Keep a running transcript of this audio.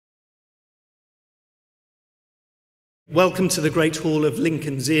Welcome to the Great Hall of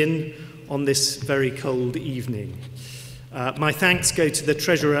Lincoln's Inn on this very cold evening. My thanks go to the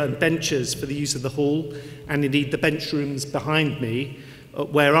Treasurer and benchers for the use of the hall, and indeed the bench rooms behind me,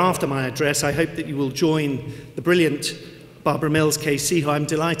 where after my address I hope that you will join the brilliant Barbara Mills KC, who I'm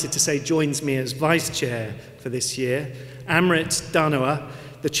delighted to say joins me as Vice Chair for this year, Amrit Danoa,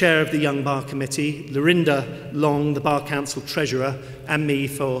 the Chair of the Young Bar Committee, Lorinda Long, the Bar Council Treasurer, and me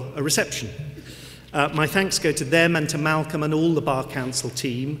for a reception. My thanks go to them and to Malcolm and all the Bar Council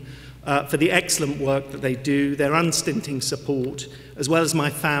team for the excellent work that they do, their unstinting support, as well as my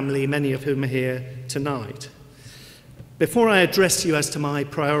family, many of whom are here tonight. Before I address you as to my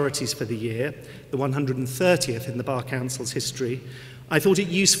priorities for the year, the 130th in the Bar Council's history, I thought it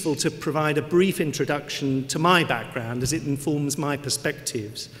useful to provide a brief introduction to my background as it informs my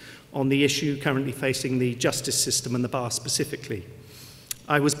perspectives on the issue currently facing the justice system and the bar specifically.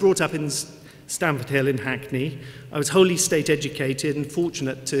 I was brought up in Stamford Hill in Hackney. I was wholly state educated and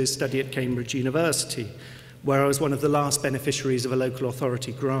fortunate to study at Cambridge University, where I was one of the last beneficiaries of a local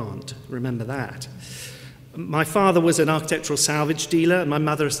authority grant. Remember that. My father was an architectural salvage dealer and my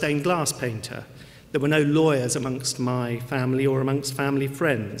mother a stained glass painter. There were no lawyers amongst my family or amongst family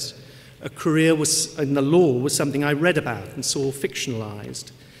friends. A career in the law was something I read about and saw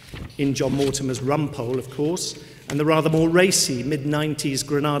fictionalized in John Mortimer's Rumpole, of course, and the rather more racy mid-90s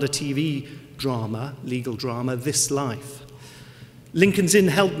Granada TV drama, legal drama, This Life. Lincoln's Inn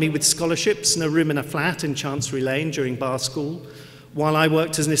helped me with scholarships and a room in a flat in Chancery Lane during bar school, while I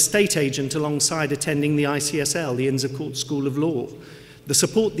worked as an estate agent alongside attending the ICSL, the Inns of Court School of Law. The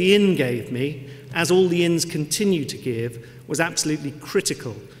support the Inn gave me, as all the Inns continue to give, was absolutely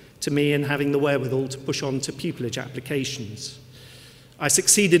critical to me in having the wherewithal to push on to pupillage applications. I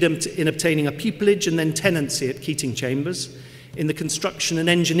succeeded in obtaining a pupillage and then tenancy at Keating Chambers in the construction and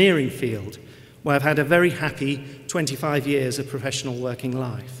engineering field, where I've had a very happy 25 years of professional working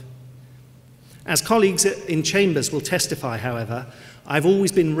life. As colleagues in Chambers will testify, however, I've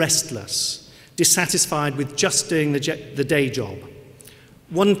always been restless, dissatisfied with just doing the day job.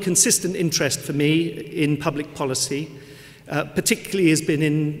 One consistent interest for me in public policy, particularly has been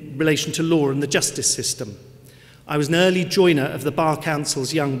in relation to law and the justice system. I was an early joiner of the Bar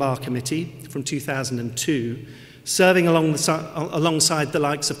Council's Young Bar Committee from 2002, serving alongside the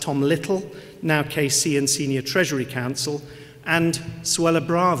likes of Tom Little, now KC and Senior Treasury Counsel, and Suella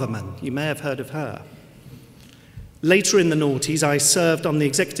Braverman. You may have heard of her. Later in the noughties, I served on the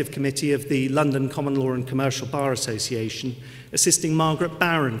Executive Committee of the London Common Law and Commercial Bar Association, assisting Margaret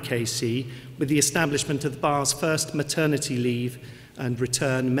Barron KC with the establishment of the bar's first maternity leave and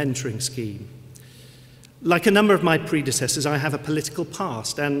return mentoring scheme. Like a number of my predecessors, I have a political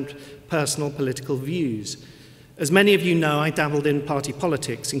past and personal political views. As many of you know, I dabbled in party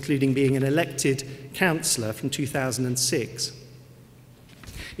politics, including being an elected councillor from 2006.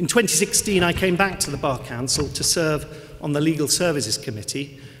 In 2016, I came back to the Bar Council to serve on the Legal Services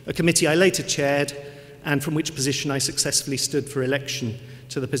Committee, a committee I later chaired and from which position I successfully stood for election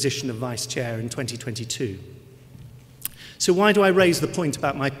to the position of Vice Chair in 2022. So why do I raise the point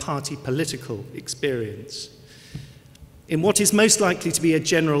about my party political experience? In what is most likely to be a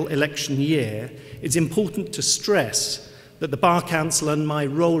general election year, it's important to stress that the Bar Council and my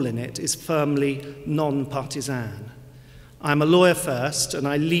role in it is firmly non-partisan. I'm a lawyer first, and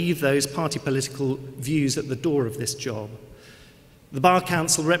I leave those party political views at the door of this job. The Bar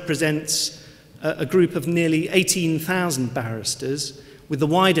Council represents a group of nearly 18,000 barristers with the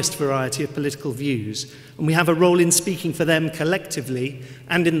widest variety of political views, and we have a role in speaking for them collectively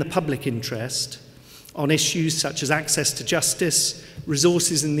and in the public interest on issues such as access to justice,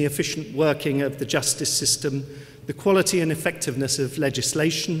 resources in the efficient working of the justice system, the quality and effectiveness of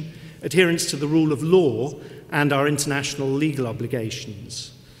legislation, adherence to the rule of law, and our international legal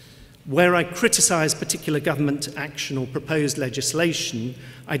obligations. Where I criticise particular government action or proposed legislation,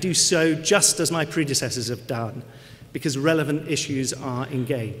 I do so just as my predecessors have done, because relevant issues are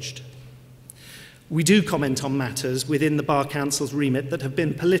engaged. We do comment on matters within the Bar Council's remit that have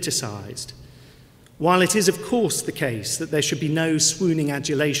been politicised. While it is of course the case that there should be no swooning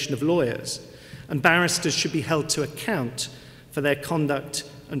adulation of lawyers, and barristers should be held to account for their conduct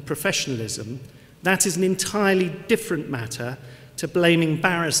and professionalism, that is an entirely different matter to blaming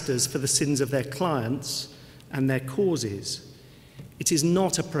barristers for the sins of their clients and their causes. It is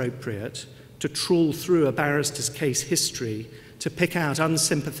not appropriate to trawl through a barrister's case history to pick out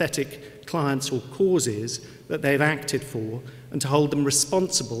unsympathetic clients or causes that they've acted for and to hold them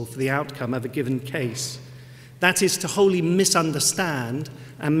responsible for the outcome of a given case. That is to wholly misunderstand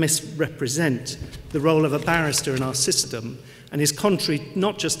and misrepresent the role of a barrister in our system, and is contrary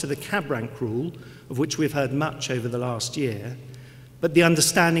not just to the cab rank rule, of which we've heard much over the last year, but the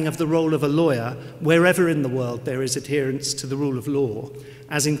understanding of the role of a lawyer wherever in the world there is adherence to the rule of law,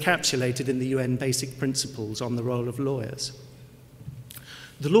 as encapsulated in the UN Basic Principles on the role of lawyers.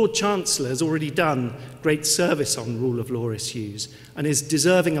 The Lord Chancellor has already done great service on rule of law issues and is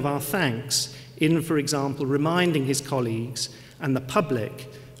deserving of our thanks in, for example, reminding his colleagues and the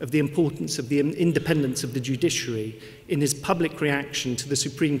public of the importance of the independence of the judiciary in his public reaction to the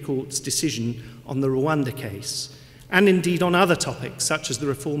Supreme Court's decision on the Rwanda case, and indeed on other topics such as the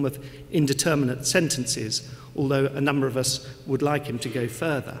reform of indeterminate sentences, although a number of us would like him to go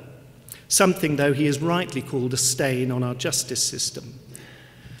further. Something, though, he is rightly called a stain on our justice system.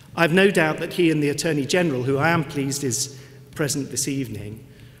 I've no doubt that he and the Attorney General, who I am pleased is present this evening,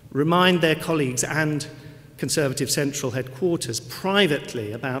 remind their colleagues and Conservative Central headquarters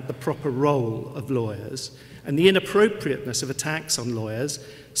privately about the proper role of lawyers and the inappropriateness of attacks on lawyers,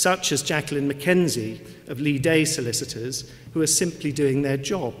 such as Jacqueline Mackenzie of Lee Day Solicitors, who are simply doing their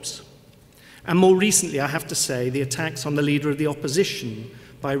jobs. And more recently, I have to say, the attacks on the Leader of the Opposition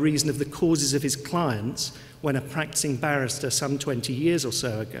by reason of the causes of his clients when a practicing barrister some 20 years or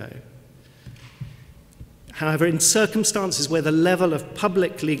so ago. However, in circumstances where the level of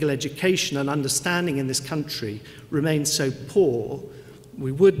public legal education and understanding in this country remains so poor,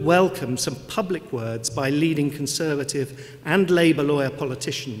 we would welcome some public words by leading Conservative and Labour lawyer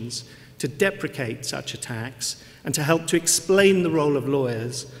politicians to deprecate such attacks and to help to explain the role of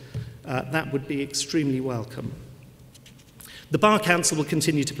lawyers. That would be extremely welcome. The Bar Council will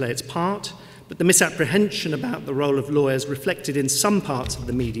continue to play its part, but the misapprehension about the role of lawyers reflected in some parts of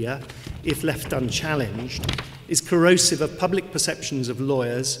the media, if left unchallenged, is corrosive of public perceptions of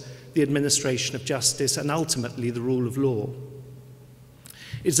lawyers, the administration of justice, and ultimately the rule of law.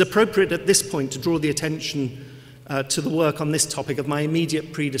 It is appropriate at this point to draw the attention to the work on this topic of my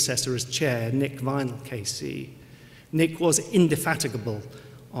immediate predecessor as chair, Nick KC. Nick was indefatigable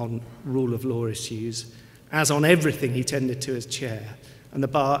on rule of law issues, as on everything he tended to as chair, and the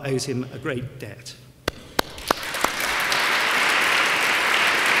Bar owes him a great debt.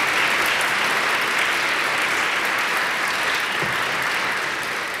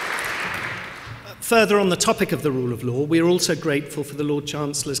 Further on the topic of the rule of law, we are also grateful for the Lord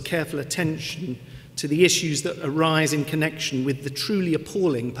Chancellor's careful attention to the issues that arise in connection with the truly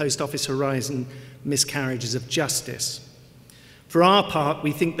appalling Post Office Horizon miscarriages of justice. For our part,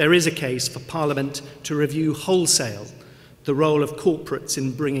 we think there is a case for Parliament to review wholesale the role of corporates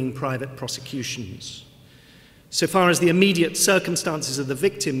in bringing private prosecutions. So far as the immediate circumstances of the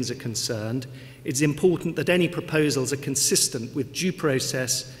victims are concerned, it's important that any proposals are consistent with due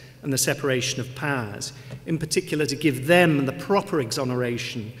process and the separation of powers, in particular to give them the proper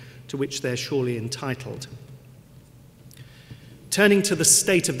exoneration to which they're surely entitled. Turning to the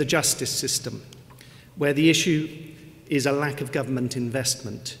state of the justice system, where the issue is a lack of government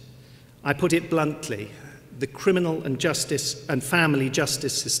investment, I put it bluntly, the criminal and justice and family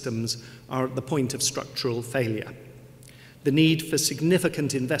justice systems are at the point of structural failure. The need for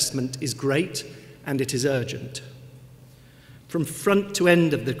significant investment is great, and it is urgent. From front to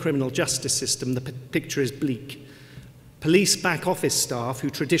end of the criminal justice system, the picture is bleak. Police back office staff who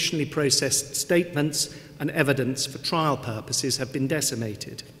traditionally processed statements and evidence for trial purposes have been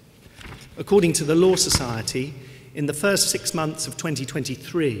decimated. According to the Law Society, in the first 6 months of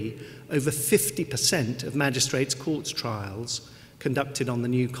 2023, over 50% of magistrates' courts trials conducted on the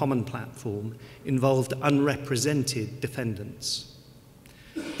new common platform involved unrepresented defendants.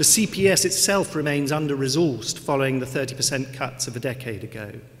 The CPS itself remains under-resourced following the 30% cuts of a decade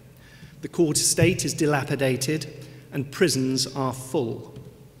ago. The court estate is dilapidated and prisons are full.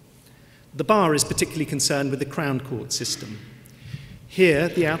 The Bar is particularly concerned with the Crown Court system. Here,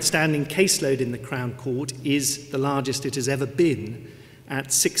 the outstanding caseload in the Crown Court is the largest it has ever been,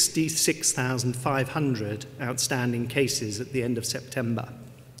 at 66,500 outstanding cases at the end of September.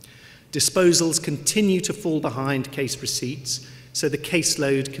 Disposals continue to fall behind case receipts, so the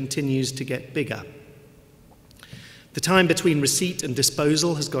caseload continues to get bigger. The time between receipt and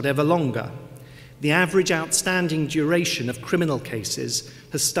disposal has got ever longer. The average outstanding duration of criminal cases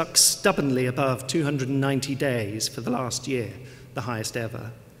has stuck stubbornly above 290 days for the last year, the highest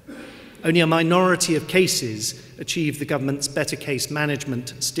ever. Only a minority of cases achieve the government's better case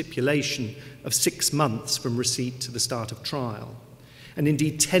management stipulation of 6 months from receipt to the start of trial. And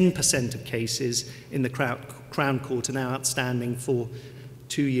indeed, 10% of cases in the Crown Court are now outstanding for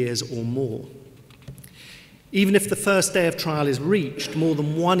 2 years or more. Even if the first day of trial is reached, more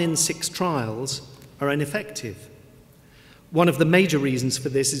than 1 in 6 trials are ineffective. One of the major reasons for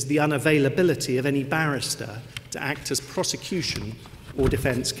this is the unavailability of any barrister to act as prosecution or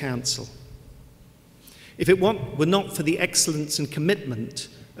defence counsel. If it were not for the excellence and commitment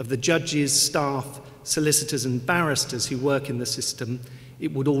of the judges, staff, solicitors and barristers who work in the system,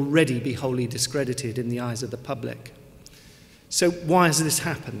 it would already be wholly discredited in the eyes of the public. So why has this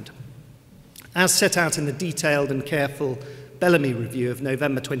happened? As set out in the detailed and careful Bellamy review of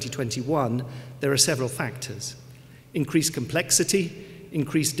November 2021, there are several factors. Increased complexity,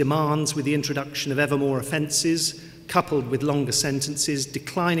 increased demands with the introduction of ever more offences, coupled with longer sentences,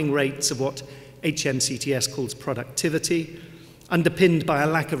 declining rates of what HMCTS calls productivity, underpinned by a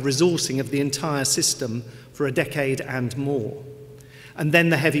lack of resourcing of the entire system for a decade and more. And then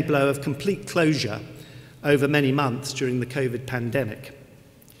the heavy blow of complete closure over many months during the COVID pandemic.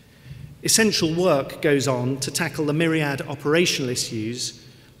 Essential work goes on to tackle the myriad operational issues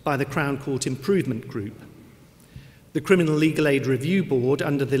by the Crown Court Improvement Group. The Criminal Legal Aid Review Board,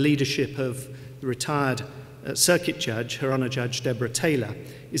 under the leadership of the retired Circuit Judge, Her Honour Judge Deborah Taylor,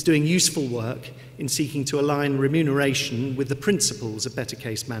 is doing useful work in seeking to align remuneration with the principles of better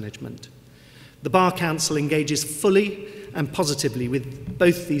case management. The Bar Council engages fully and positively with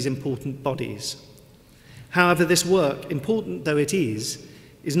both these important bodies. However, this work, important though it is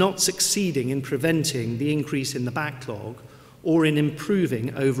not succeeding in preventing the increase in the backlog or in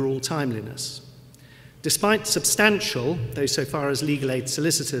improving overall timeliness. Despite substantial, though so far as legal aid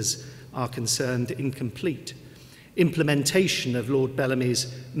solicitors are concerned, incomplete, implementation of Lord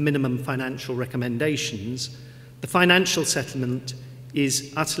Bellamy's minimum financial recommendations, the financial settlement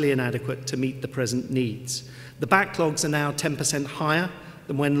is utterly inadequate to meet the present needs. The backlogs are now 10% higher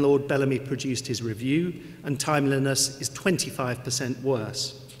than when Lord Bellamy produced his review, and timeliness is 25%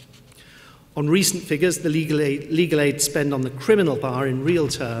 worse. On recent figures, the legal aid spend on the criminal bar in real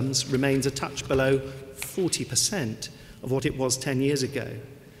terms remains a touch below 40% of what it was 10 years ago.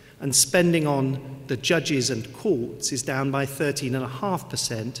 And spending on the judges and courts is down by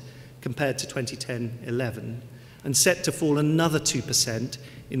 13.5% compared to 2010-11, and set to fall another 2%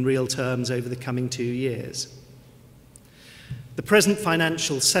 in real terms over the coming 2 years. The present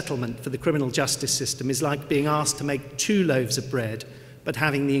financial settlement for the criminal justice system is like being asked to make 2 loaves of bread, but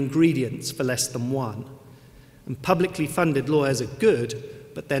having the ingredients for less than 1. And publicly funded lawyers are good,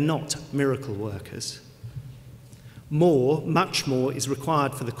 but they're not miracle workers. More, much more, is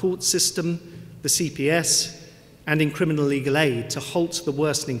required for the court system, the CPS, and in criminal legal aid to halt the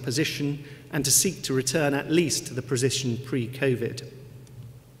worsening position and to seek to return at least to the position pre-COVID.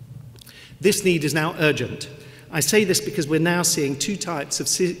 This need is now urgent. I say this because we're now seeing 2 types of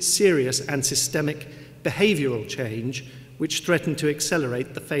serious and systemic behavioural change which threaten to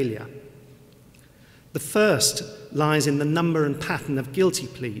accelerate the failure. The first lies in the number and pattern of guilty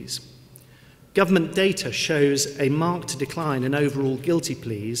pleas. Government data shows a marked decline in overall guilty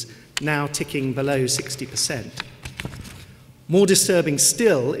pleas, now ticking below 60%. More disturbing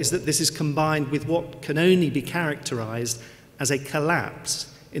still is that this is combined with what can only be characterised as a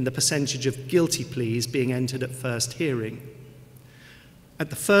collapse in the percentage of guilty pleas being entered at first hearing. At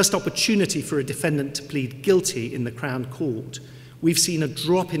the first opportunity for a defendant to plead guilty in the Crown Court, we've seen a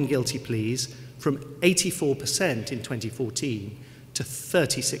drop in guilty pleas from 84% in 2014 to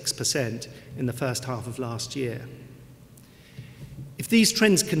 36% in the first half of last year. If these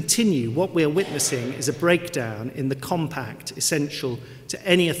trends continue, what we are witnessing is a breakdown in the compact essential to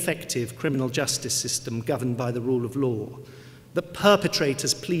any effective criminal justice system governed by the rule of law, that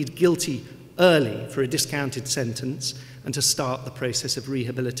perpetrators plead guilty early for a discounted sentence and to start the process of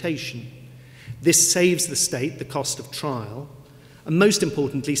rehabilitation. This saves the state the cost of trial, and most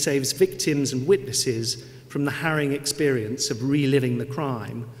importantly saves victims and witnesses from the harrowing experience of reliving the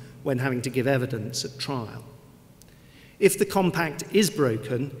crime when having to give evidence at trial. If the compact is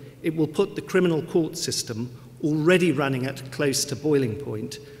broken, it will put the criminal court system, already running at close to boiling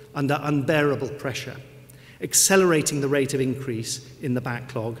point, under unbearable pressure, accelerating the rate of increase in the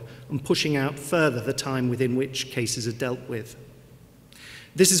backlog and pushing out further the time within which cases are dealt with.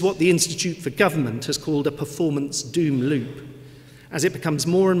 This is what the Institute for Government has called a performance doom loop, as it becomes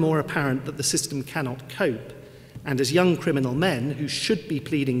more and more apparent that the system cannot cope, and as young criminal men who should be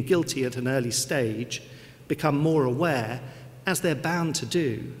pleading guilty at an early stage become more aware, as they're bound to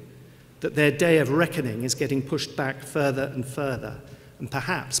do, that their day of reckoning is getting pushed back further and further, and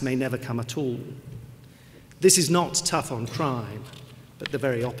perhaps may never come at all. This is not tough on crime, but the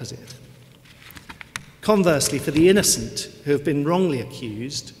very opposite. Conversely, for the innocent who have been wrongly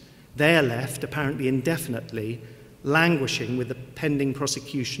accused, they are left, apparently indefinitely, languishing with the pending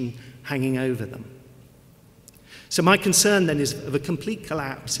prosecution hanging over them. So my concern then is of a complete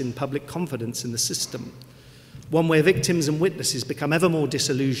collapse in public confidence in the system, one where victims and witnesses become ever more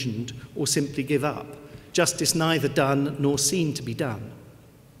disillusioned or simply give up, justice neither done nor seen to be done.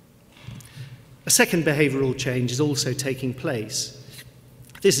 A second behavioural change is also taking place.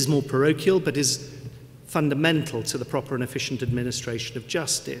 This is more parochial, but is fundamental to the proper and efficient administration of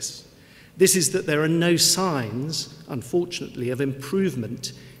justice. This is that there are no signs, unfortunately, of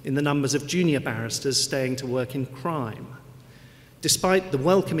improvement in the numbers of junior barristers staying to work in crime. Despite the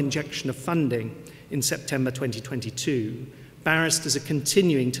welcome injection of funding in September 2022, barristers are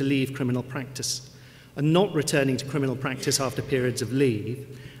continuing to leave criminal practice and not returning to criminal practice after periods of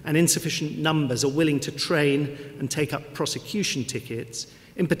leave, and insufficient numbers are willing to train and take up prosecution tickets,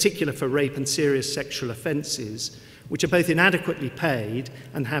 in particular for rape and serious sexual offences, which are both inadequately paid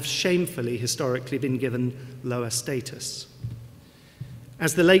and have shamefully historically been given lower status.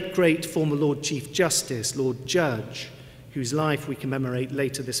 As the late great former Lord Chief Justice, Lord Judge, whose life we commemorate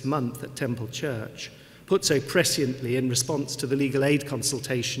later this month at Temple Church, put so presciently in response to the legal aid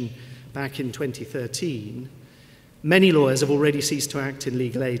consultation back in 2013, many lawyers have already ceased to act in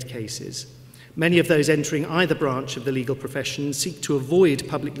legal aid cases. Many of those entering either branch of the legal profession seek to avoid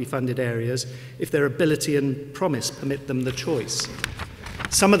publicly funded areas if their ability and promise permit them the choice.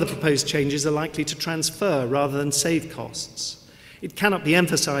 Some of the proposed changes are likely to transfer rather than save costs. It cannot be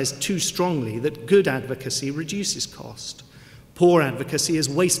emphasised too strongly that good advocacy reduces cost. Poor advocacy is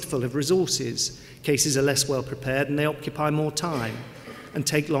wasteful of resources. Cases are less well prepared and they occupy more time and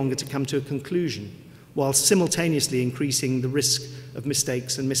take longer to come to a conclusion, while simultaneously increasing the risk of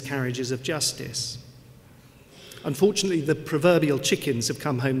mistakes and miscarriages of justice. Unfortunately, the proverbial chickens have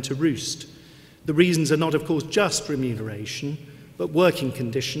come home to roost. The reasons are not, of course, just remuneration, but working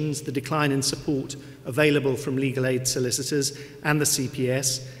conditions, the decline in support available from legal aid solicitors and the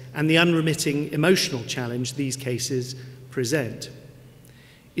CPS, and the unremitting emotional challenge these cases present.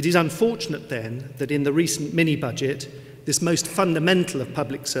 It is unfortunate then that in the recent mini-budget, this most fundamental of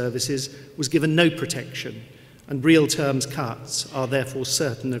public services was given no protection, and real terms cuts are therefore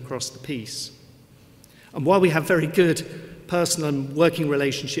certain across the piece. And while we have very good personal and working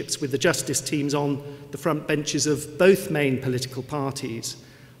relationships with the justice teams on the front benches of both main political parties,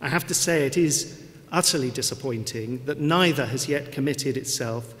 I have to say it is utterly disappointing that neither has yet committed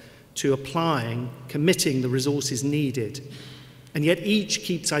itself to committing the resources needed, and yet each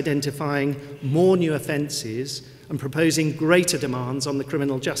keeps identifying more new offences and proposing greater demands on the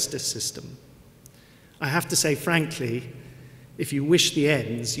criminal justice system. I have to say, frankly, if you wish the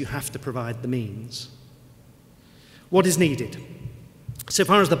ends, you have to provide the means. What is needed? So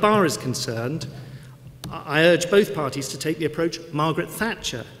far as the bar is concerned, I urge both parties to take the approach Margaret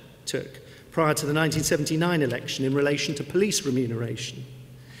Thatcher took prior to the 1979 election in relation to police remuneration.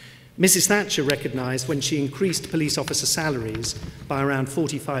 Mrs. Thatcher recognised when she increased police officer salaries by around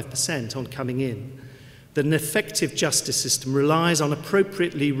 45% on coming in that an effective justice system relies on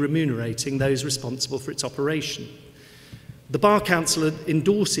appropriately remunerating those responsible for its operation. The Bar Council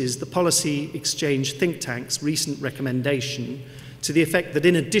endorses the Policy Exchange think tank's recent recommendation to the effect that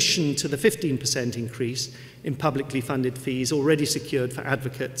in addition to the 15% increase in publicly funded fees already secured for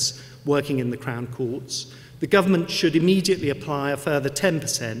advocates working in the Crown Courts, the government should immediately apply a further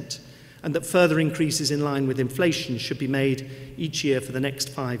 10%, and that further increases in line with inflation should be made each year for the next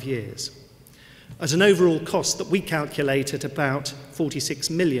 5 years. At an overall cost that we calculate at about 46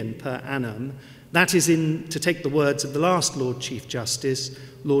 million per annum, that is, to take the words of the last Lord Chief Justice,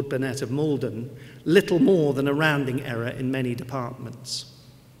 Lord Burnett of Malden, little more than a rounding error in many departments.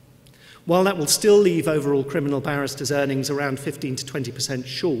 While that will still leave overall criminal barristers' earnings around 15 to 20%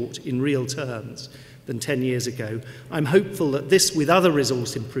 short in real terms than 10 years ago, I'm hopeful that this, with other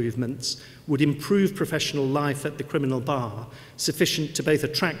resource improvements, would improve professional life at the criminal bar, sufficient to both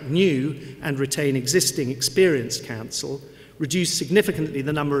attract new and retain existing experienced counsel, reduce significantly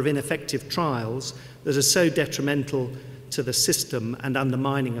the number of ineffective trials that are so detrimental to the system and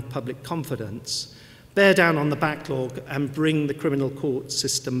undermining of public confidence, bear down on the backlog and bring the criminal court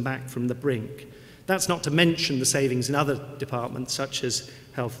system back from the brink. That's not to mention the savings in other departments such as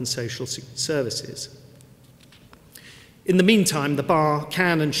health and social services. In the meantime, the bar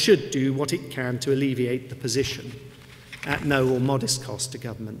can and should do what it can to alleviate the position at no or modest cost to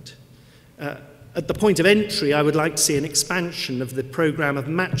government. At the point of entry, I would like to see an expansion of the programme of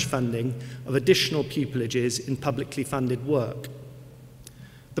match funding of additional pupilages in publicly funded work.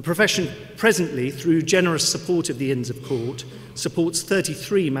 The profession presently, through generous support of the Inns of Court, supports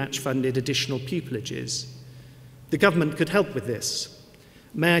 33 match-funded additional pupilages. The government could help with this.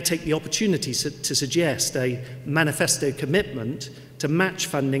 May I take the opportunity to suggest a manifesto commitment to match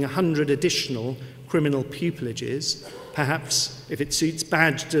funding 100 additional criminal pupilages, perhaps, if it suits,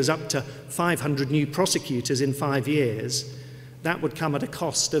 badged as up to 500 new prosecutors in 5 years, that would come at a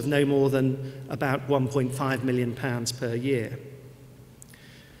cost of no more than about £1.5 million per year.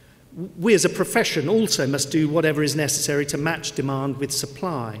 We as a profession also must do whatever is necessary to match demand with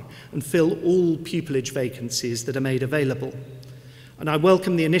supply and fill all pupillage vacancies that are made available. And I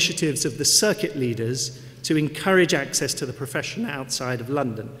welcome the initiatives of the circuit leaders to encourage access to the profession outside of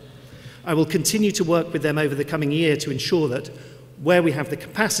London. I will continue to work with them over the coming year to ensure that, where we have the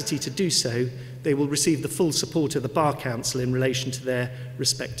capacity to do so, they will receive the full support of the Bar Council in relation to their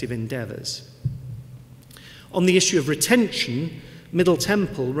respective endeavours. On the issue of retention, Middle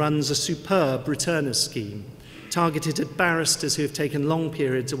Temple runs a superb returners scheme targeted at barristers who have taken long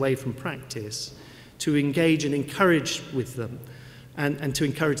periods away from practice to engage and encourage with them and to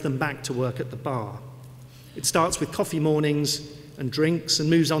encourage them back to work at the bar. It starts with coffee mornings and drinks and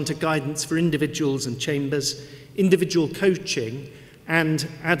moves on to guidance for individuals and chambers, individual coaching and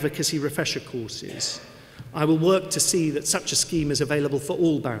advocacy refresher courses. I will work to see that such a scheme is available for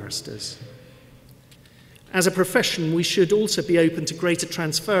all barristers. As a profession, we should also be open to greater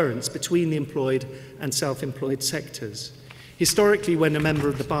transference between the employed and self-employed sectors. Historically, when a member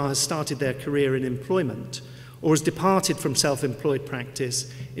of the bar has started their career in employment or has departed from self-employed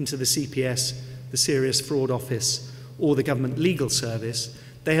practice into the CPS, the Serious Fraud Office, or the Government Legal Service,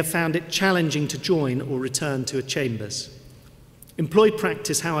 they have found it challenging to join or return to a chambers. Employed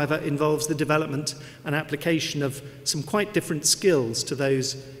practice, however, involves the development and application of some quite different skills to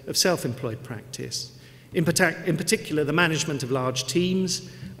those of self-employed practice. In particular, the management of large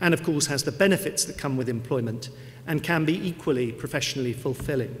teams, and of course has the benefits that come with employment, and can be equally professionally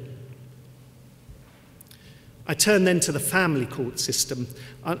fulfilling. I turn then to the family court system.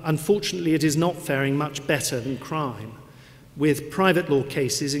 Unfortunately, it is not faring much better than crime, with private law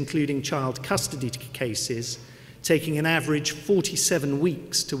cases, including child custody cases, taking an average 47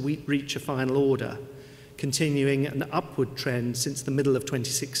 weeks to reach a final order, continuing an upward trend since the middle of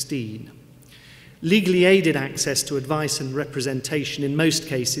 2016. Legally aided access to advice and representation in most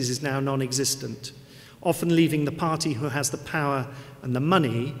cases is now non-existent, often leaving the party who has the power and the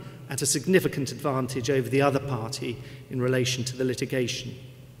money at a significant advantage over the other party in relation to the litigation.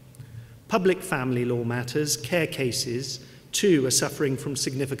 Public family law matters, care cases, too, are suffering from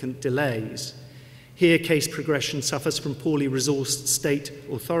significant delays. Here, case progression suffers from poorly resourced state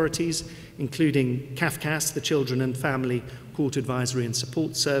authorities, including CAFCAS, the Children and Family Court Advisory and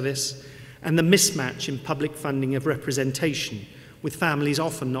Support Service, and the mismatch in public funding of representation, with families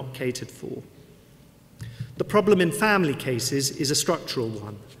often not catered for. The problem in family cases is a structural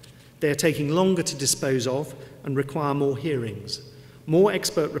one. They are taking longer to dispose of and require more hearings. More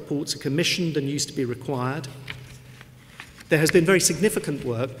expert reports are commissioned than used to be required. There has been very significant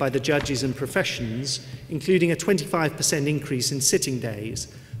work by the judges and professions, including a 25% increase in sitting days,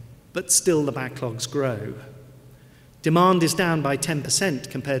 but still the backlogs grow. Demand is down by 10%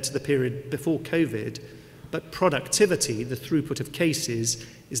 compared to the period before COVID, but productivity, the throughput of cases,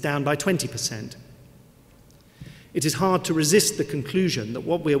 is down by 20%. It is hard to resist the conclusion that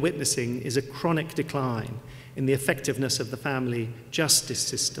what we are witnessing is a chronic decline in the effectiveness of the family justice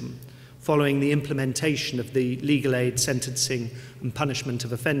system following the implementation of the Legal Aid Sentencing and Punishment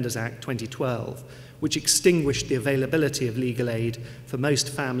of Offenders Act 2012, which extinguished the availability of legal aid for most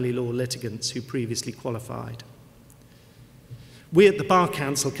family law litigants who previously qualified. We at the Bar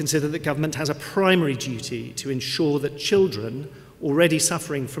Council consider that government has a primary duty to ensure that children already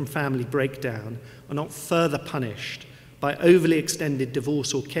suffering from family breakdown are not further punished by overly extended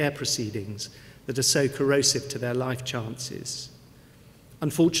divorce or care proceedings that are so corrosive to their life chances.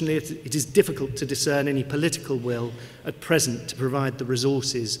 Unfortunately, it is difficult to discern any political will at present to provide the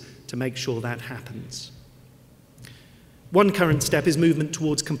resources to make sure that happens. One current step is movement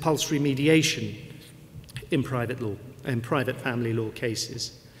towards compulsory mediation in private family law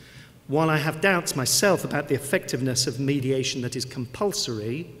cases. While I have doubts myself about the effectiveness of mediation that is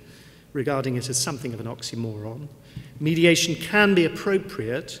compulsory, regarding it as something of an oxymoron, mediation can be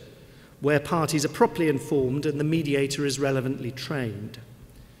appropriate where parties are properly informed and the mediator is relevantly trained.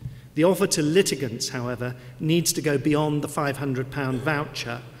 The offer to litigants, however, needs to go beyond the £500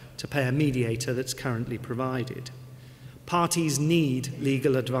 voucher to pay a mediator that's currently provided. Parties need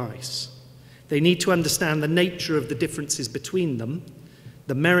legal advice. They need to understand the nature of the differences between them,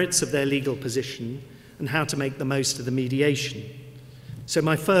 the merits of their legal position, and how to make the most of the mediation. So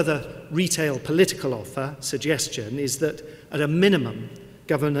my further retail political suggestion is that, at a minimum,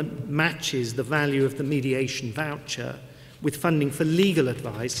 government matches the value of the mediation voucher with funding for legal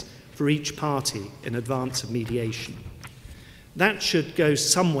advice for each party in advance of mediation. That should go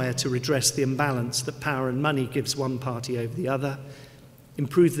somewhere to redress the imbalance that power and money gives one party over the other,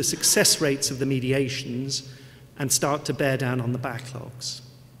 improve the success rates of the mediations, and start to bear down on the backlogs.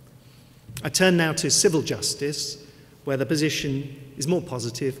 I turn now to civil justice, where the position is more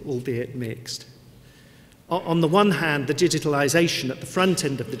positive, albeit mixed. On the one hand, the digitalisation at the front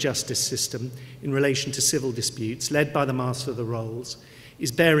end of the justice system in relation to civil disputes, led by the Master of the Rolls,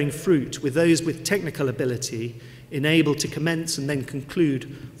 is bearing fruit, with those with technical ability enabled to commence and then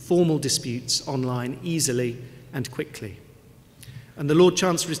conclude formal disputes online easily and quickly. And the Lord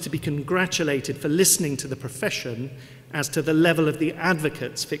Chancellor is to be congratulated for listening to the profession as to the level of the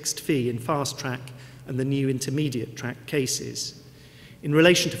advocate's fixed fee in fast track and the new intermediate track cases. In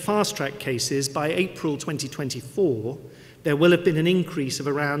relation to fast track cases, by April 2024, there will have been an increase of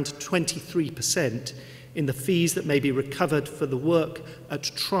around 23% in the fees that may be recovered for the work at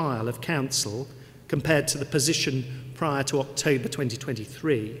trial of counsel compared to the position prior to October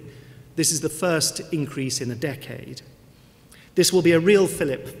 2023. This is the first increase in a decade. This will be a real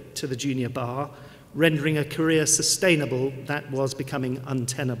fillip to the junior bar, rendering a career sustainable that was becoming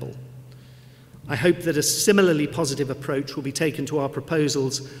untenable. I hope that a similarly positive approach will be taken to our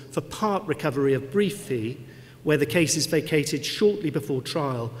proposals for part recovery of brief fee, where the case is vacated shortly before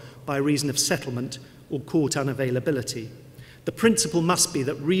trial by reason of settlement or court unavailability. The principle must be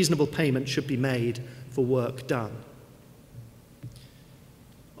that reasonable payment should be made for work done.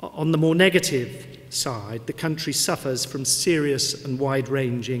 On the more negative side, the country suffers from serious and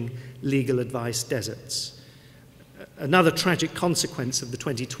wide-ranging legal advice deserts. Another tragic consequence of the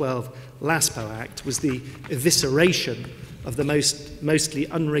 2012 LASPO Act was the evisceration of the mostly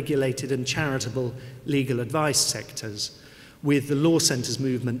unregulated and charitable legal advice sectors, with the law centres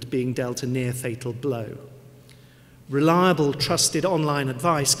movement being dealt a near-fatal blow. Reliable, trusted online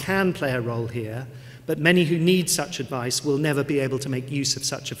advice can play a role here, but many who need such advice will never be able to make use of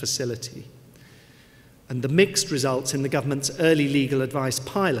such a facility. And the mixed results in the government's early legal advice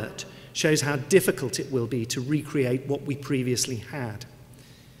pilot shows how difficult it will be to recreate what we previously had.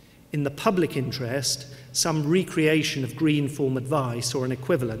 In the public interest, some recreation of green form advice or an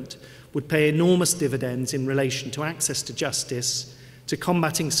equivalent would pay enormous dividends in relation to access to justice, to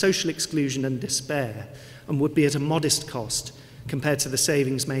combating social exclusion and despair, and would be at a modest cost compared to the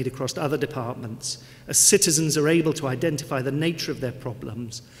savings made across other departments, as citizens are able to identify the nature of their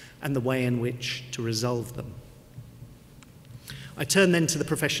problems and the way in which to resolve them. I turn then to the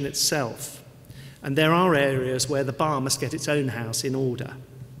profession itself, and there are areas where the bar must get its own house in order.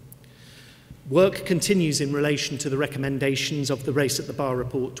 Work continues in relation to the recommendations of the Race at the Bar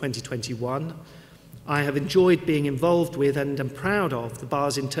Report 2021. I have enjoyed being involved with and am proud of the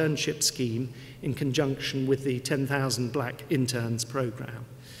bar's internship scheme in conjunction with the 10,000 Black Interns programme.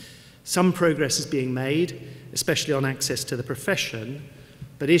 Some progress is being made, especially on access to the profession,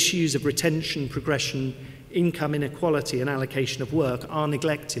 but issues of retention, progression, income inequality and allocation of work are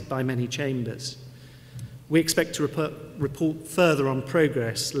neglected by many chambers. We expect to report further on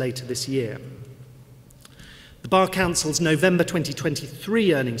progress later this year. The Bar Council's November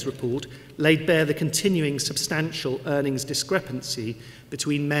 2023 earnings report laid bare the continuing substantial earnings discrepancy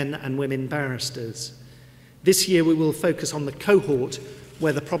between men and women barristers. This year we will focus on the cohort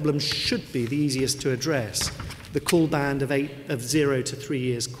where the problem should be the easiest to address, the call band of 0 to 3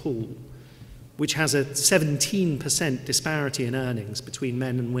 years call, which has a 17% disparity in earnings between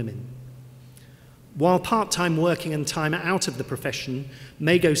men and women. While part-time working and time out of the profession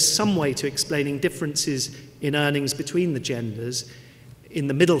may go some way to explaining differences in earnings between the genders in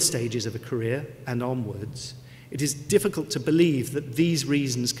the middle stages of a career and onwards, it is difficult to believe that these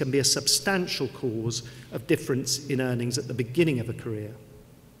reasons can be a substantial cause of difference in earnings at the beginning of a career.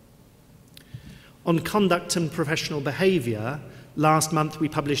 On conduct and professional behaviour, last month we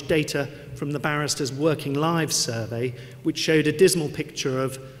published data from the Barristers' Working Lives survey, which showed a dismal picture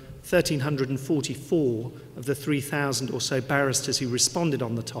of 1,344 of the 3,000 or so barristers who responded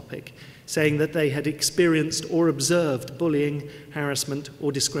on the topic, saying that they had experienced or observed bullying, harassment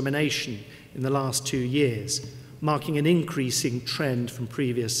or discrimination in the last 2 years, marking an increasing trend from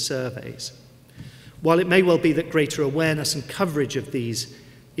previous surveys. While it may well be that greater awareness and coverage of these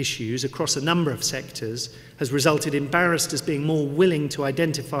issues across a number of sectors has resulted in barristers being more willing to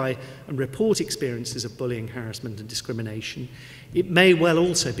identify and report experiences of bullying, harassment and discrimination, it may well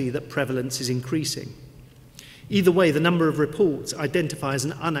also be that prevalence is increasing. Either way, the number of reports identifies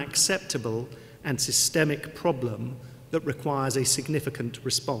an unacceptable and systemic problem that requires a significant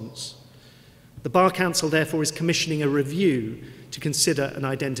response. The Bar Council, therefore, is commissioning a review to consider and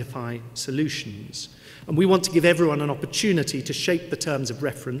identify solutions. And we want to give everyone an opportunity to shape the terms of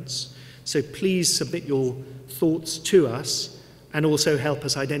reference, so please submit your thoughts to us and also help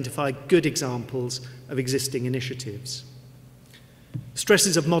us identify good examples of existing initiatives.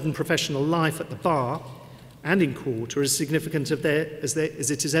 Stresses of modern professional life at the bar and in court are as significant as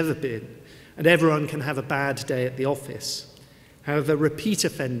it has ever been, and everyone can have a bad day at the office. However, repeat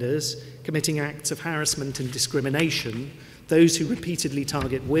offenders committing acts of harassment and discrimination, those who repeatedly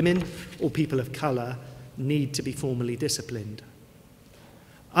target women or people of colour, need to be formally disciplined.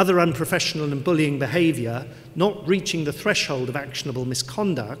 Other unprofessional and bullying behaviour not reaching the threshold of actionable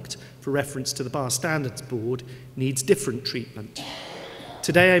misconduct, for reference to the Bar Standards Board, needs different treatment.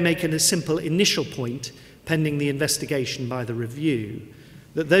 Today I make a simple initial point, pending the investigation by the review,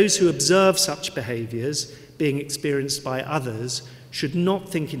 that those who observe such behaviours being experienced by others should not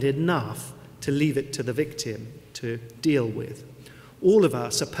think it enough to leave it to the victim to deal with. All of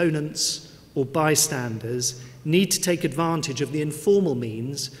us, opponents or bystanders, need to take advantage of the informal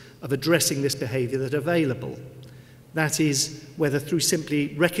means of addressing this behaviour that are available. That is, whether through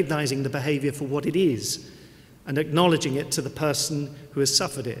simply recognising the behaviour for what it is and acknowledging it to the person who has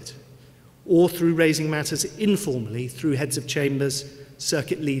suffered it, or through raising matters informally through heads of chambers,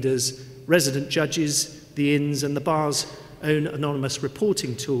 circuit leaders, resident judges, the inns and the bar's own anonymous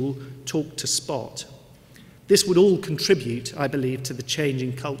reporting tool, Talk to Spot. This would all contribute, I believe, to the change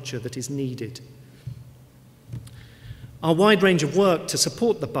in culture that is needed. Our wide range of work to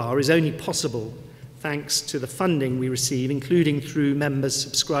support the bar is only possible thanks to the funding we receive, including through members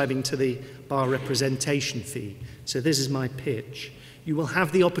subscribing to the bar representation fee. So this is my pitch. You will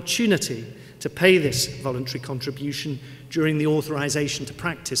have the opportunity to pay this voluntary contribution during the authorisation to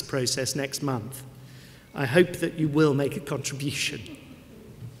practice process next month. I hope that you will make a contribution.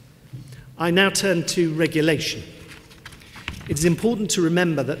 I now turn to regulation. It is important to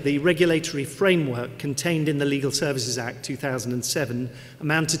remember that the regulatory framework contained in the Legal Services Act 2007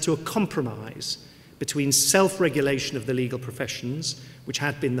 amounted to a compromise between self-regulation of the legal professions, which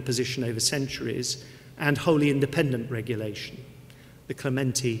had been the position over centuries, and wholly independent regulation, the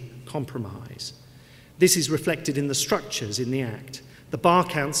Clementi Compromise. This is reflected in the structures in the Act. The Bar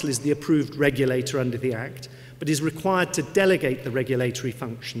Council is the approved regulator under the Act, but is required to delegate the regulatory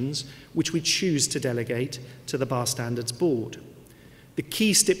functions, which we choose to delegate to the Bar Standards Board. The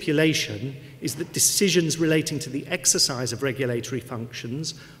key stipulation is that decisions relating to the exercise of regulatory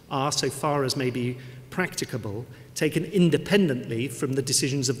functions are, so far as may be practicable, taken independently from the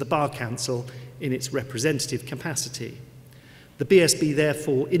decisions of the Bar Council in its representative capacity. The BSB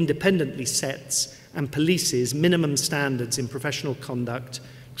therefore independently sets and polices minimum standards in professional conduct,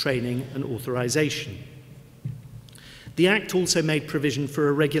 training and authorisation. The Act also made provision for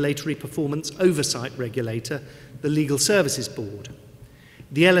a regulatory performance oversight regulator, the Legal Services Board.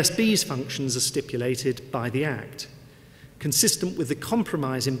 The LSB's functions are stipulated by the Act. Consistent with the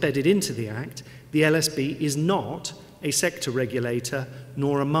compromise embedded into the Act, the LSB is not a sector regulator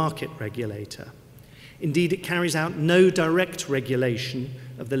nor a market regulator. Indeed, it carries out no direct regulation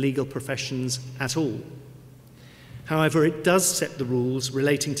of the legal professions at all. However, it does set the rules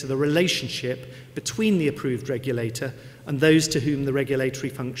relating to the relationship between the approved regulator and those to whom the regulatory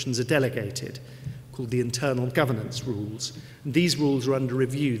functions are delegated, called the internal governance rules. And these rules are under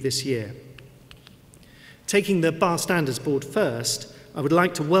review this year. Taking the Bar Standards Board first, I would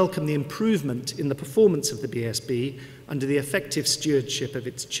like to welcome the improvement in the performance of the BSB under the effective stewardship of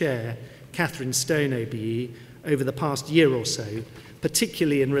its chair, Catherine Stone OBE, over the past year or so,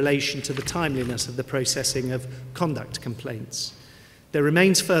 particularly in relation to the timeliness of the processing of conduct complaints. There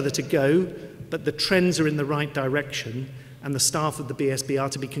remains further to go, but the trends are in the right direction, and the staff of the BSB are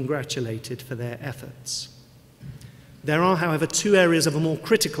to be congratulated for their efforts. There are, however, two areas of a more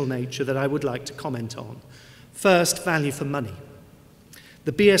critical nature that I would like to comment on. First, value for money.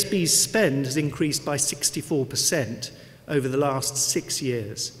 The BSB's spend has increased by 64% over the last 6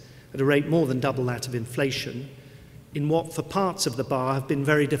 years, at a rate more than double that of inflation, in what for parts of the bar have been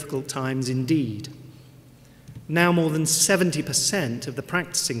very difficult times indeed. Now more than 70% of the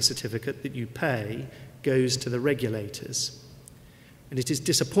practicing certificate that you pay goes to the regulators. And it is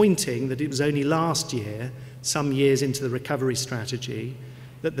disappointing that it was only last year, some years into the recovery strategy,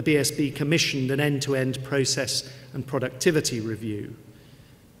 that the BSB commissioned an end-to-end process and productivity review.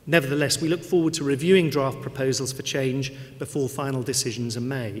 Nevertheless, we look forward to reviewing draft proposals for change before final decisions are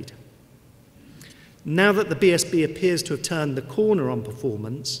made. Now that the BSB appears to have turned the corner on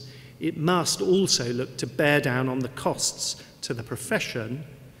performance, it must also look to bear down on the costs to the profession,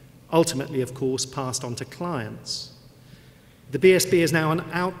 ultimately, of course, passed on to clients. The BSB is now an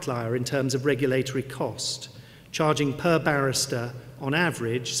outlier in terms of regulatory cost, charging per barrister, on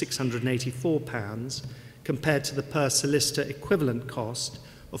average, £684, compared to the per solicitor equivalent cost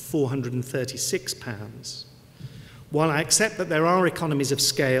of £436. While I accept that there are economies of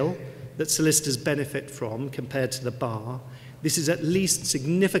scale that solicitors benefit from compared to the bar, this is at least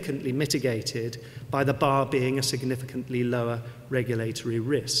significantly mitigated by the bar being a significantly lower regulatory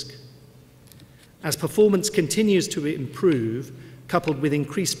risk. As performance continues to improve, coupled with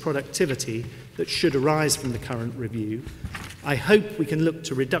increased productivity that should arise from the current review, I hope we can look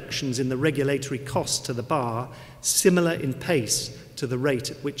to reductions in the regulatory costs to the bar similar in pace to the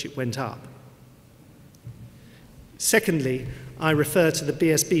rate at which it went up. Secondly, I refer to the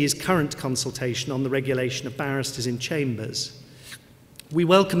BSB's current consultation on the regulation of barristers in chambers. We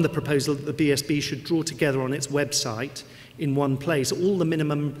welcome the proposal that the BSB should draw together on its website in one place all the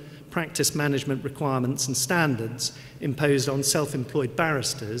minimum practice management requirements and standards imposed on self-employed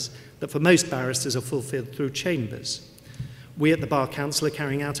barristers that for most barristers are fulfilled through chambers. We at the Bar Council are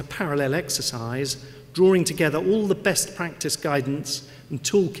carrying out a parallel exercise, drawing together all the best practice guidance and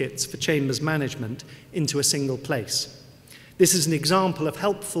toolkits for chambers management into a single place. This is an example of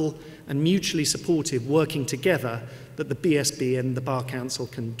helpful and mutually supportive working together that the BSB and the Bar Council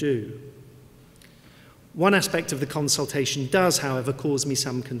can do. One aspect of the consultation does, however, cause me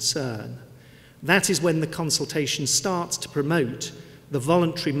some concern. That is when the consultation starts to promote the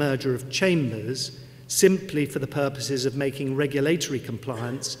voluntary merger of chambers simply for the purposes of making regulatory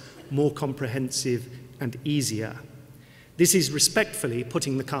compliance more comprehensive and easier. This is respectfully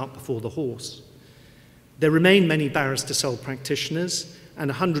putting the cart before the horse. There remain many barrister sole practitioners, and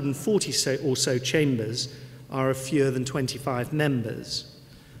 140 or so chambers are of fewer than 25 members.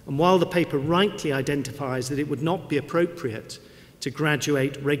 And while the paper rightly identifies that it would not be appropriate to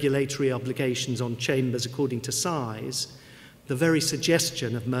graduate regulatory obligations on chambers according to size, the very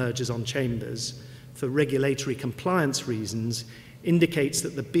suggestion of mergers on chambers for regulatory compliance reasons indicates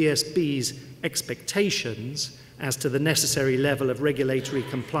that the BSB's expectations as to the necessary level of regulatory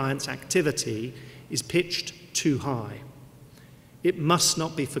compliance activity is pitched too high. It must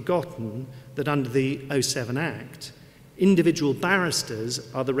not be forgotten that under the 07 Act, individual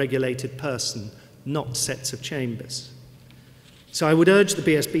barristers are the regulated person, not sets of chambers. So I would urge the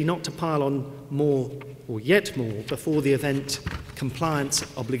BSB not to pile on more or yet more before the event compliance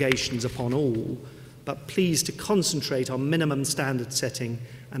obligations upon all, but please to concentrate on minimum standard setting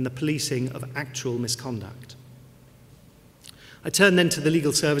and the policing of actual misconduct. I turn then to the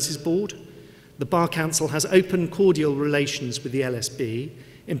Legal Services Board. The Bar Council has open, cordial relations with the LSB,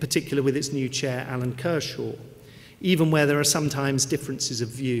 in particular with its new chair, Alan Kershaw, even where there are sometimes differences of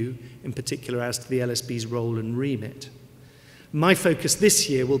view, in particular as to the LSB's role and remit. My focus this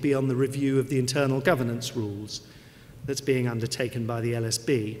year will be on the review of the internal governance rules that's being undertaken by the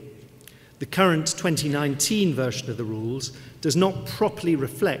LSB. The current 2019 version of the rules does not properly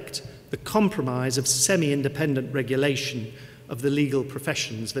reflect the compromise of semi-independent regulation of the legal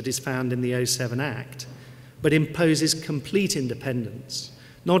professions that is found in the 07 Act, but imposes complete independence,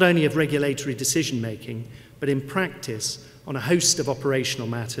 not only of regulatory decision-making, but in practice on a host of operational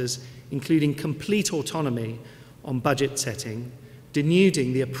matters, including complete autonomy on budget setting,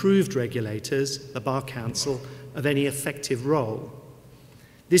 denuding the approved regulators, the Bar Council, of any effective role.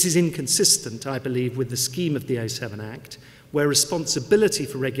 This is inconsistent, I believe, with the scheme of the 07 Act, where responsibility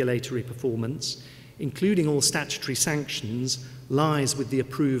for regulatory performance, including all statutory sanctions, lies with the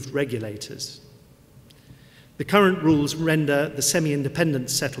approved regulators. The current rules render the semi-independent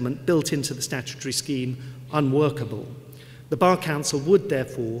settlement built into the statutory scheme unworkable. The Bar Council would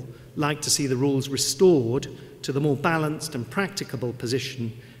therefore like to see the rules restored to the more balanced and practicable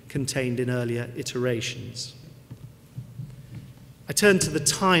position contained in earlier iterations. I turn to the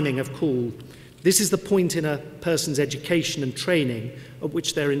timing of call. This is the point in a person's education and training at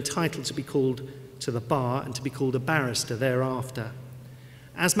which they're entitled to be called to the bar and to be called a barrister thereafter.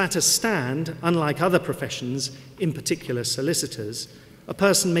 As matters stand, unlike other professions, in particular solicitors, a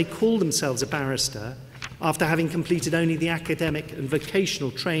person may call themselves a barrister after having completed only the academic and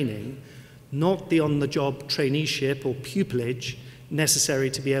vocational training, not the on-the-job traineeship or pupillage necessary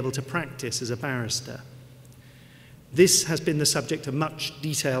to be able to practice as a barrister. This has been the subject of much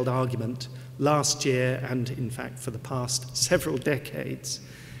detailed argument last year and, in fact, for the past several decades,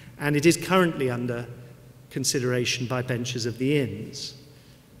 and it is currently under consideration by benches of the Inns.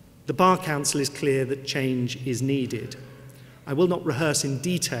 The Bar Council is clear that change is needed. I will not rehearse in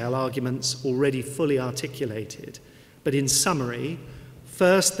detail arguments already fully articulated, but in summary,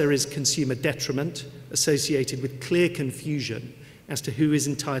 first, there is consumer detriment associated with clear confusion as to who is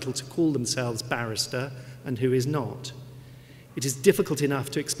entitled to call themselves barrister and who is not. It is difficult enough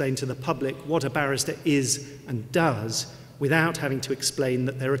to explain to the public what a barrister is and does without having to explain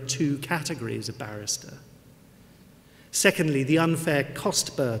that there are two categories of barrister. Secondly, the unfair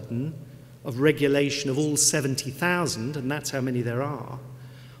cost burden of regulation of all 70,000, and that's how many there are,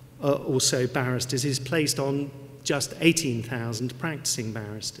 also barristers, is placed on just 18,000 practicing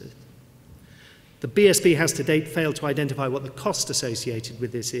barristers. The BSB has to date failed to identify what the cost associated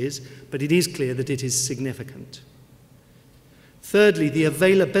with this is, but it is clear that it is significant. Thirdly, the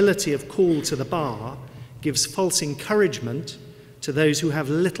availability of call to the bar gives false encouragement to those who have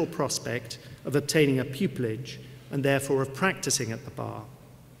little prospect of obtaining a pupillage and therefore of practicing at the bar.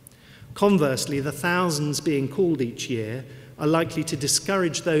 Conversely, the thousands being called each year are likely to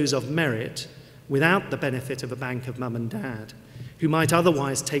discourage those of merit without the benefit of a bank of mum and dad, who might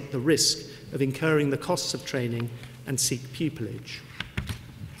otherwise take the risk of incurring the costs of training and seek pupillage.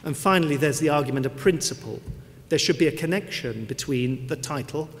 And finally, there's the argument of principle. There should be a connection between the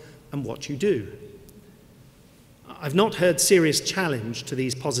title and what you do. I've not heard serious challenge to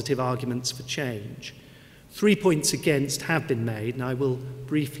these positive arguments for change. 3 points against have been made, and I will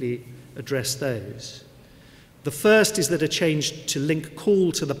briefly address those. The first is that a change to link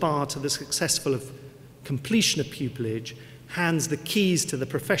call to the bar to the successful completion of pupillage hands the keys to the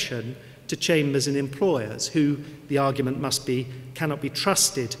profession to chambers and employers, who, the argument must be, cannot be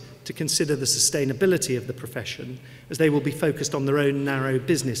trusted to consider the sustainability of the profession, as they will be focused on their own narrow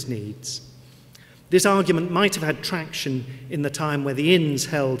business needs. This argument might have had traction in the time where the inns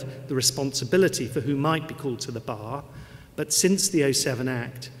held the responsibility for who might be called to the bar, but since the 07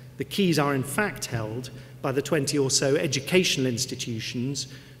 Act, the keys are in fact held by the 20 or so educational institutions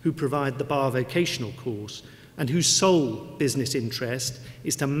who provide the bar vocational course, and whose sole business interest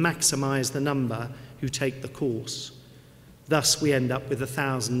is to maximise the number who take the course. Thus, we end up with the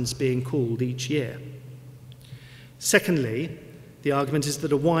thousands being called each year. Secondly, the argument is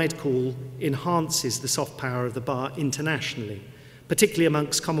that a wide call enhances the soft power of the bar internationally, particularly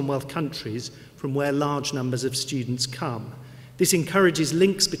amongst Commonwealth countries from where large numbers of students come. This encourages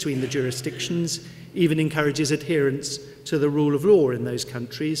links between the jurisdictions, even encourages adherence to the rule of law in those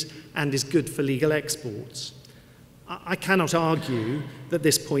countries, and is good for legal exports. I cannot argue that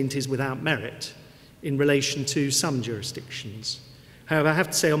this point is without merit in relation to some jurisdictions. However, I have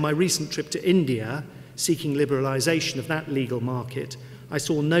to say on my recent trip to India, seeking liberalisation of that legal market, I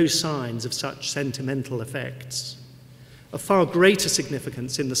saw no signs of such sentimental effects. Of far greater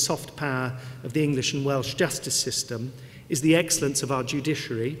significance in the soft power of the English and Welsh justice system is the excellence of our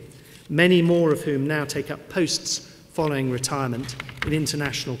judiciary, many more of whom now take up posts following retirement in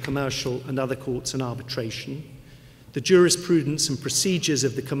international, commercial and other courts and arbitration, the jurisprudence and procedures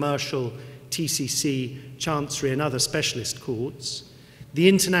of the commercial, TCC, Chancery and other specialist courts, the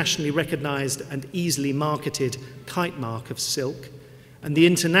internationally recognised and easily marketed kite mark of silk, and the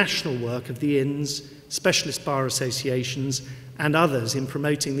international work of the inns, specialist bar associations and others in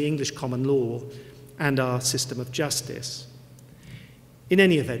promoting the English common law and our system of justice. In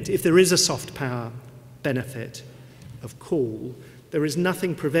any event, if there is a soft power benefit of call, there is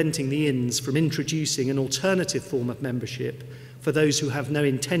nothing preventing the inns from introducing an alternative form of membership for those who have no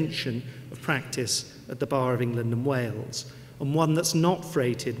intention of practice at the Bar of England and Wales, and one that's not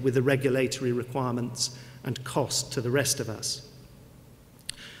freighted with the regulatory requirements and cost to the rest of us.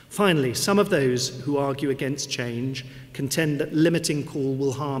 Finally, some of those who argue against change contend that limiting call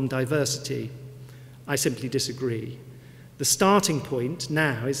will harm diversity. I simply disagree. The starting point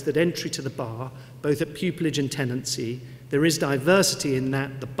now is that entry to the bar, both at pupillage and tenancy, there is diversity in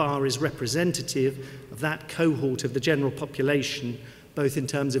that the bar is representative of that cohort of the general population, both in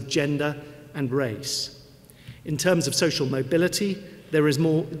terms of gender and race. In terms of social mobility,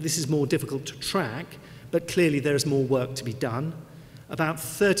 this is more difficult to track, but clearly there is more work to be done. About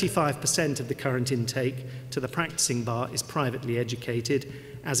 35% of the current intake to the practicing bar is privately educated,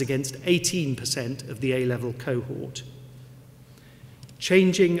 as against 18% of the A-level cohort.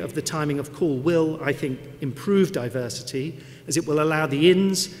 Changing of the timing of call will, I think, improve diversity, as it will allow the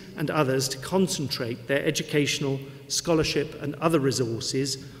inns and others to concentrate their educational, scholarship and other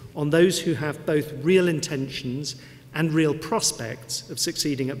resources on those who have both real intentions and real prospects of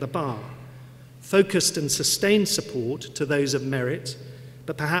succeeding at the bar. Focused and sustained support to those of merit,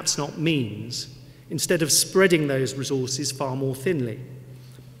 but perhaps not means, instead of spreading those resources far more thinly.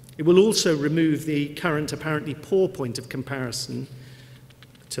 It will also remove the current apparently poor point of comparison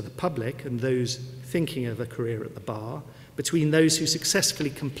to the public and those thinking of a career at the bar between those who successfully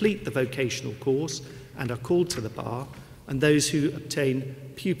complete the vocational course and are called to the bar and those who obtain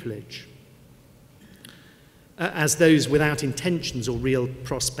pupillage, as those without intentions or real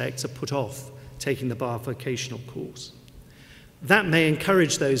prospects are put off taking the bar vocational course. That may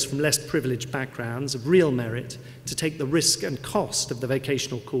encourage those from less privileged backgrounds of real merit to take the risk and cost of the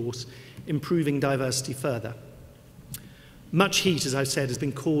vocational course, improving diversity further. Much heat, as I've said, has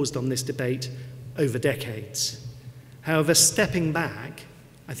been caused on this debate over decades. However, stepping back,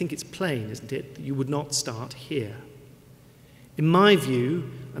 I think it's plain, isn't it, that you would not start here. In my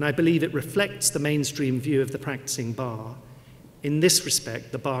view, and I believe it reflects the mainstream view of the practicing bar, in this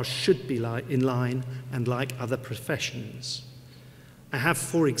respect, the bar should be in line and like other professions. I have,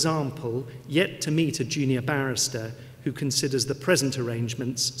 for example, yet to meet a junior barrister who considers the present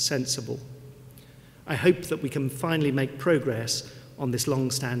arrangements sensible. I hope that we can finally make progress on this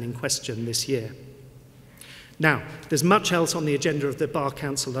long-standing question this year. Now, there's much else on the agenda of the Bar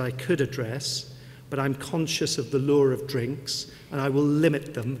Council that I could address, but I'm conscious of the lure of drinks, and I will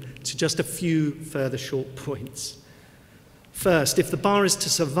limit them to just a few further short points. First, if the bar is to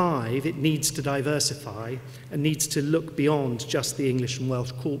survive, it needs to diversify and needs to look beyond just the English and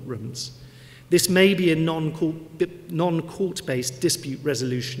Welsh courtrooms. This may be in non-court-based dispute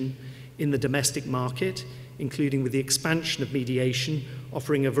resolution in the domestic market, including with the expansion of mediation,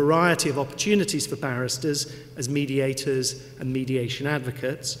 offering a variety of opportunities for barristers as mediators and mediation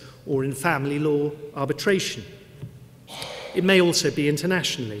advocates, or in family law arbitration. It may also be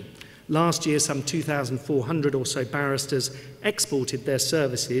internationally. Last year, some 2,400 or so barristers exported their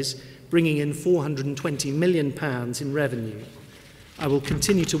services, bringing in £420 million in revenue. I will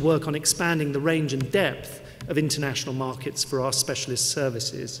continue to work on expanding the range and depth of international markets for our specialist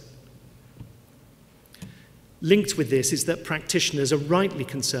services. Linked with this is that practitioners are rightly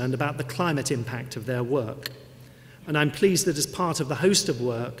concerned about the climate impact of their work. And I'm pleased that as part of the host of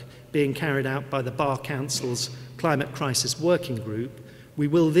work being carried out by the Bar Council's Climate Crisis Working Group, we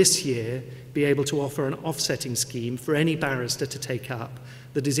will this year be able to offer an offsetting scheme for any barrister to take up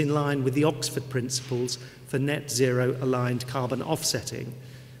that is in line with the Oxford Principles for net zero aligned carbon offsetting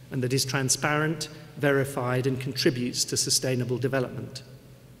and that is transparent, verified and contributes to sustainable development.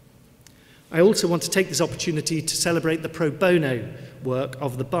 I also want to take this opportunity to celebrate the pro bono work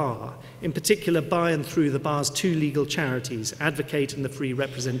of the Bar, in particular by and through the Bar's two legal charities, Advocate and the Free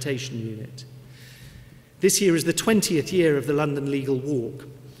Representation Unit. This year is the 20th year of the London Legal Walk.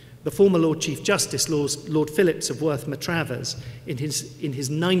 The former Lord Chief Justice, Lord Phillips of Worth-Matravers, in his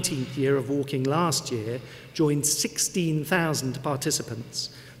 19th year of walking last year, joined 16,000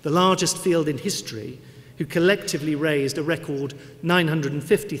 participants, the largest field in history, who collectively raised a record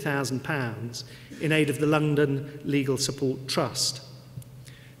 £950,000 in aid of the London Legal Support Trust.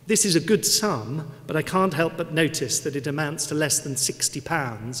 This is a good sum, but I can't help but notice that it amounts to less than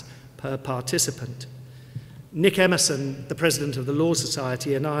 £60 per participant. Nick Emerson, the president of the Law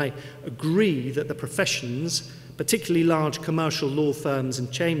Society, and I agree that the professions, particularly large commercial law firms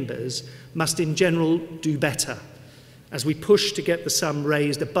and chambers, must in general do better as we push to get the sum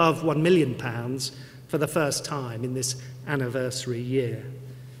raised above £1 million for the first time in this anniversary year.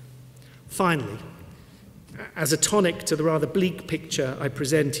 Finally, as a tonic to the rather bleak picture I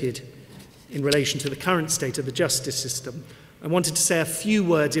presented in relation to the current state of the justice system, I wanted to say a few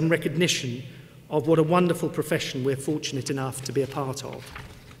words in recognition of what a wonderful profession we're fortunate enough to be a part of.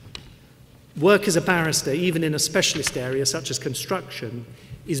 Work as a barrister, even in a specialist area such as construction,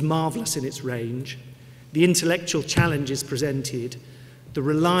 is marvellous in its range. The intellectual challenges presented, the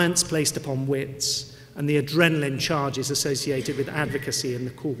reliance placed upon wits, and the adrenaline charges associated with advocacy in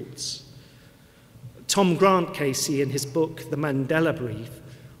the courts. Tom Grant KC, in his book, The Mandela Brief,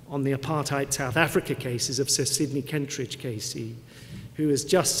 on the apartheid South Africa cases of Sir Sidney Kentridge KC, who has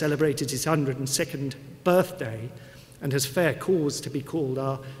just celebrated his 102nd birthday and has fair cause to be called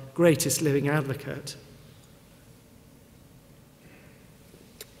our greatest living advocate.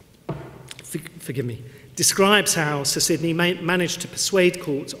 Forgive me. Describes how Sir Sidney managed to persuade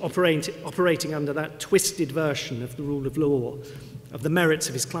courts operating under that twisted version of the rule of law, of the merits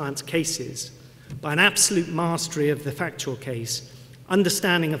of his clients' cases, by an absolute mastery of the factual case,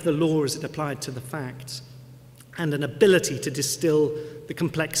 understanding of the law as it applied to the facts, and an ability to distill the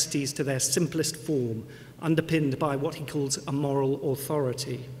complexities to their simplest form, underpinned by what he calls a moral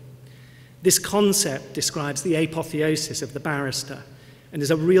authority. This concept describes the apotheosis of the barrister and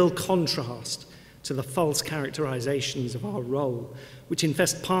is a real contrast to the false characterizations of our role, which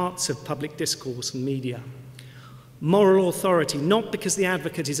infest parts of public discourse and media. Moral authority, not because the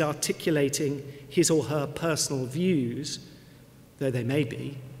advocate is articulating his or her personal views, though they may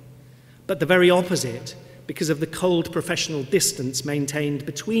be, but the very opposite, because of the cold professional distance maintained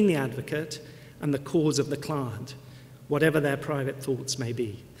between the advocate and the cause of the client, whatever their private thoughts may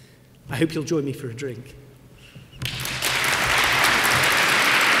be. I hope you'll join me for a drink.